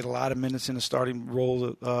think he played a lot of minutes in a starting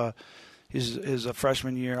role his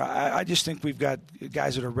freshman year. I just think we've got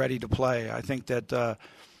guys that are ready to play. I think that.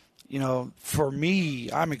 For me,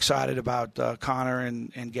 I'm excited about Connor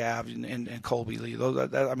and Gav and Colby Lee.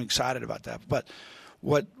 I'm excited about that. But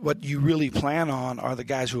what you really plan on are the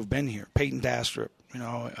guys who have been here. Peyton Dastrup,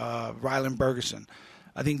 Rylan Bergeson,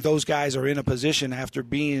 I think those guys are in a position after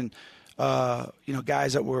being,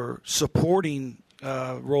 guys that were supporting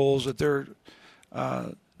roles that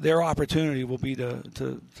their opportunity will be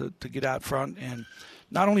to get out front and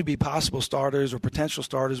not only be possible starters or potential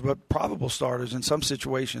starters, but probable starters in some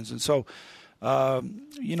situations. And so,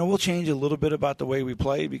 we'll change a little bit about the way we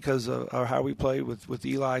play because of how we play with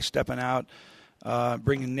Eli stepping out,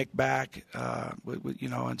 bringing Nick back,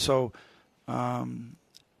 and so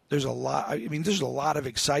there's a lot. I mean, there's a lot of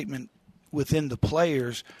excitement within the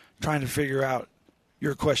players trying to figure out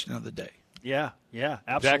your question of the day. Yeah,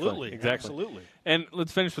 absolutely. Exactly. Absolutely. And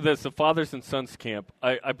let's finish with this. The Fathers and Sons camp.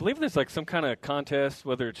 I believe there's like some kind of contest,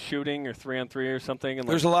 whether it's shooting or 3-on-3 or something. And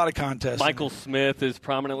there's a lot of contests. Michael Smith is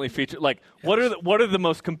prominently featured. Like, yes. What are the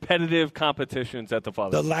most competitive competitions at the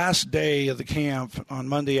Fathers? The last day of the camp on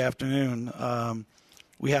Monday afternoon,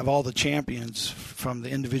 we have all the champions from the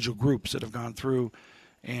individual groups that have gone through.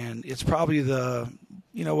 And it's probably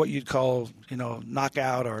what you'd call,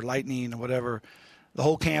 knockout or lightning or whatever. The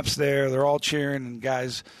whole camp's there. They're all cheering. And,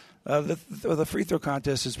 guys, the free throw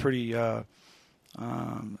contest is pretty I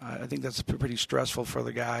think that's pretty stressful for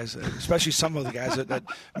the guys, especially some of the guys that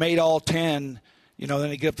made all 10. Then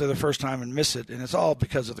they get up there the first time and miss it. And it's all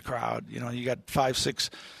because of the crowd. You got 500,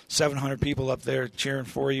 600, 700 people up there cheering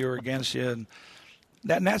for you or against you. And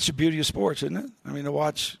that's the beauty of sports, isn't it? I mean, to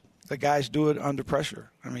watch the guys do it under pressure.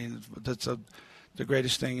 I mean, that's the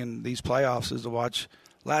greatest thing in these playoffs is to watch.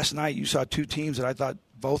 Last night you saw two teams that I thought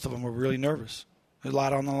both of them were really nervous. A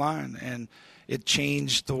lot on the line, and it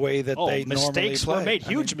changed the way that they normally play. Mistakes were made.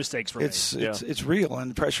 Huge mistakes were made. It's real,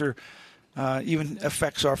 and the pressure even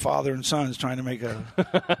affects our father and sons trying to make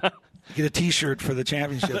get a T-shirt for the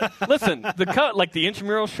championship. Listen, the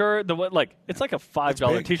intramural shirt, it's like a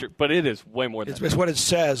 $5 T-shirt, but it is way more than that. It's what it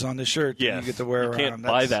says on the shirt that you get to wear around. You can't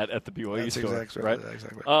buy that at the BYU store, exactly right?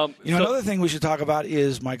 Exactly. Another thing we should talk about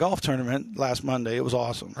is my golf tournament last Monday. It was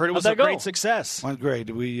awesome. Heard it was a great success. Went great.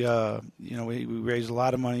 We we raised a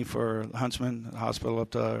lot of money for Huntsman Hospital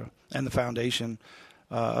up there and the foundation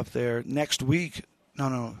up there. Next week,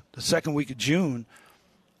 the second week of June.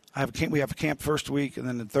 We have a camp first week, and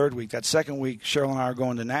then the third week. That second week, Cheryl and I are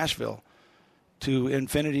going to Nashville to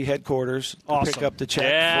Infinity headquarters to pick up the check for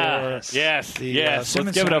the Simmons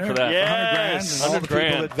Let's give it up for that. Yes. $100,000. And all the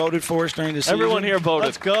people that voted for us during the season. Everyone here voted.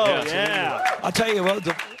 Let's go. Yeah. I'll tell you what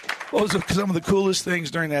was some of the coolest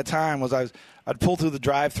things during that time was I'd pull through the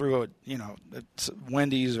drive-through at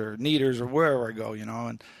Wendy's or Neater's or wherever I go,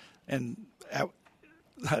 and I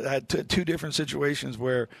had two different situations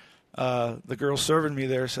where the girl serving me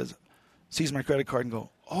there sees my credit card and go,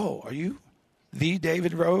 "Oh, are you the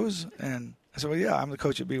David Rose?" And I said, "Well, yeah, I'm the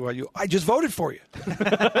coach at BYU. I just voted for you."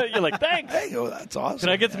 You're like, "Thanks." Hey, that's awesome. Can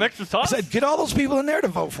I get some extra sauce? I said, "Get all those people in there to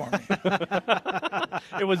vote for me."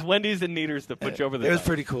 It was Wendy's and Neaters that put you over there. It was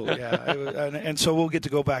pretty cool, yeah. And so we'll get to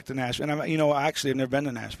go back to Nashville. And I've never been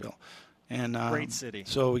to Nashville. And great city.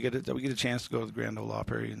 So we get a chance to go to the Grand Ole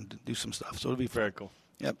Opry and do some stuff. So it'll be very cool.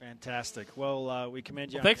 Yep. Fantastic. Well, we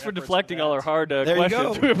commend you. Thanks for deflecting all our hard there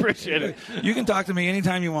questions. We appreciate it. You can talk to me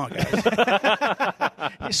anytime you want,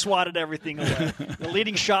 guys. He swatted everything away. The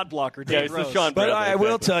leading shot blocker, Dave Rose. But I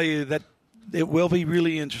will tell you that it will be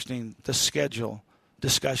really interesting, the schedule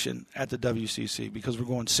discussion at the WCC, because we're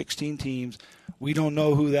going 16 teams. We don't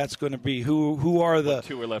know who that's going to be. Who are the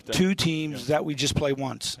two teams that we just play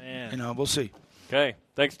once? Man. We'll see. Okay.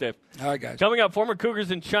 Thanks, Dave. All right, guys. Coming up, former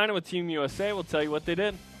Cougars in China with Team USA. We'll tell you what they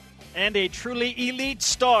did. And a truly elite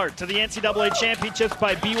start to the NCAA Championships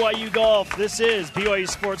by BYU Golf. This is BYU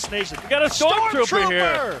Sports Nation. We got a Stormtrooper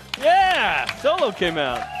here. Yeah. Solo came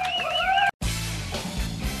out.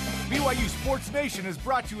 BYU Sports Nation is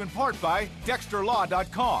brought to you in part by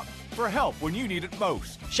DexterLaw.com. For help when you need it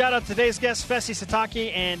most. Shout out to today's guests, Fessy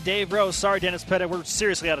Sitake and Dave Rose. Sorry, Dennis Pettit. We're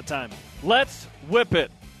seriously out of time. Let's whip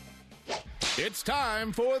it. It's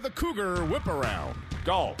time for the Cougar Whip Around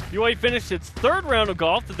Golf. BYU finished its third round of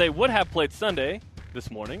golf that they would have played Sunday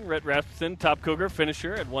this morning. Rhett Rasmussen, top Cougar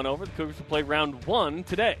finisher at 1 over. The Cougars will play round 1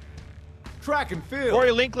 today. Track and field. Corey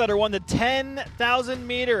Linkletter won the 10,000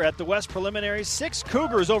 meter at the West Preliminaries. 6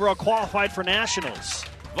 Cougars overall qualified for nationals.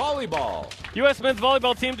 Volleyball. U.S. men's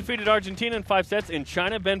volleyball team defeated Argentina in 5 sets in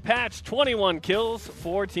China. Ben Patch, 21 kills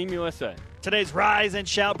for Team USA. Today's Rise and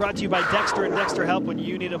Shout brought to you by Dexter and Dexter Help when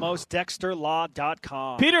you need it most.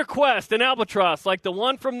 DexterLaw.com. Peter Quest, an albatross like the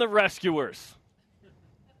one from The Rescuers.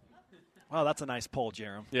 Wow, that's a nice poll,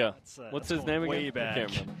 Jarom. Yeah. What's his name way again? Back.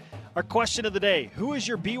 Our question of the day, who is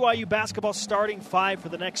your BYU basketball starting 5 for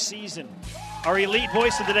the next season? Our elite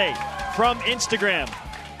voice of the day from Instagram.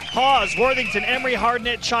 Hawes, Worthington, Emery,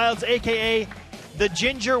 Hardnett, Childs, a.k.a. the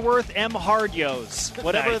Gingerworth M. Hardyos.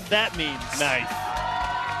 Whatever that means. Nice.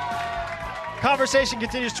 Conversation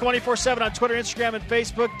continues 24/7 on Twitter, Instagram, and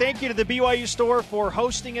Facebook. Thank you to the BYU store for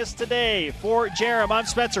hosting us today. For Jarom, I'm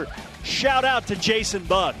Spencer. Shout out to Jason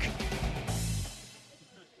Buck.